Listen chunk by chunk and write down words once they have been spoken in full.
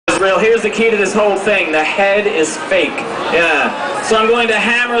real. Here's the key to this whole thing. The head is fake. Yeah. So I'm going to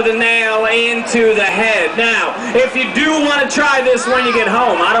hammer the nail into the head. Now, if you do want to try this when you get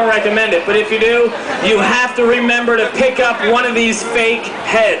home, I don't recommend it, but if you do, you have to remember to pick up one of these fake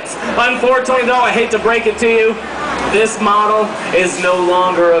heads. Unfortunately, though, I hate to break it to you, this model is no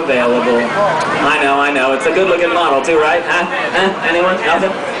longer available. I know. It's a good-looking model, too, right? Anyone?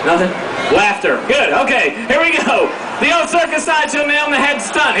 Nothing? Nothing? Laughter. Good. Okay, here we go. The old circus sideshow nail in the head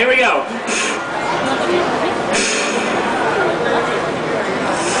stunt. Here we go.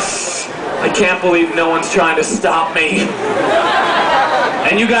 I can't believe no one's trying to stop me.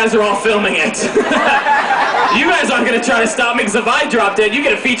 And you guys are all filming it. You guys aren't going to try to stop me, because if I drop dead, you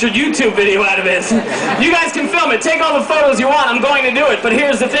get a featured YouTube video out of it. You guys can film it. Take all the photos you want. I'm going to do it. But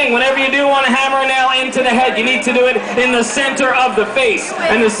here's the thing. Whenever you do want to hammer a nail into the head, you need to do it in the center of the face.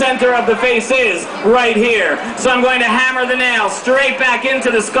 And the center of the face is right here. So I'm going to hammer the nail straight back into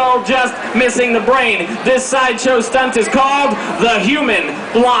the skull, just missing the brain. This sideshow stunt is called the human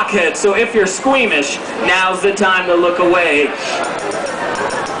blockhead. So if you're squeamish, now's the time to look away.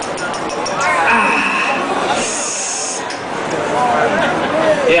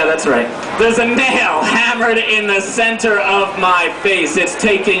 Yeah, that's right. There's a nail hammered in the center of my face. It's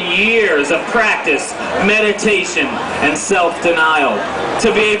taken years of practice, meditation, and self-denial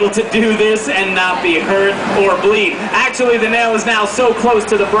to be able to do this and not be hurt or bleed. Actually, the nail is now so close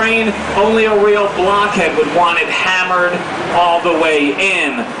to the brain, only a real blockhead would want it hammered all the way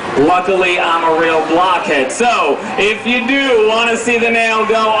in. Luckily, I'm a real blockhead. So, if you do want to see the nail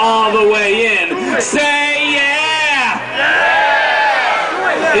go all the way in, say yeah!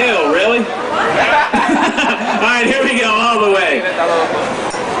 Ew, really? Alright, here we go, all the way.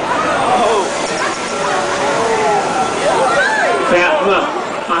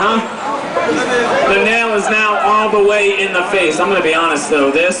 The nail is now all the way in the face. I'm going to be honest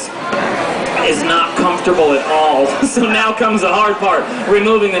though, this is not comfortable at all. So now comes the hard part,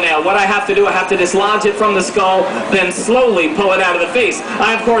 removing the nail. What I have to do, I have to dislodge it from the skull, then slowly pull it out of the face.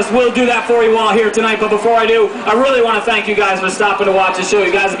 I, of course, will do that for you all here tonight, but before I do, I really want to thank you guys for stopping to watch the show.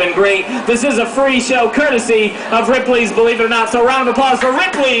 You guys have been great. This is a free show courtesy of Ripley's, believe it or not, so round of applause for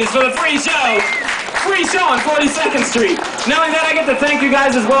Ripley's for the free show. Free show on 42nd Street. Not only that, I get to thank you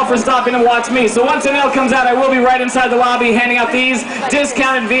guys as well for stopping to watch me. So once the nail comes out, I will be right inside the lobby handing out these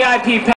discounted VIP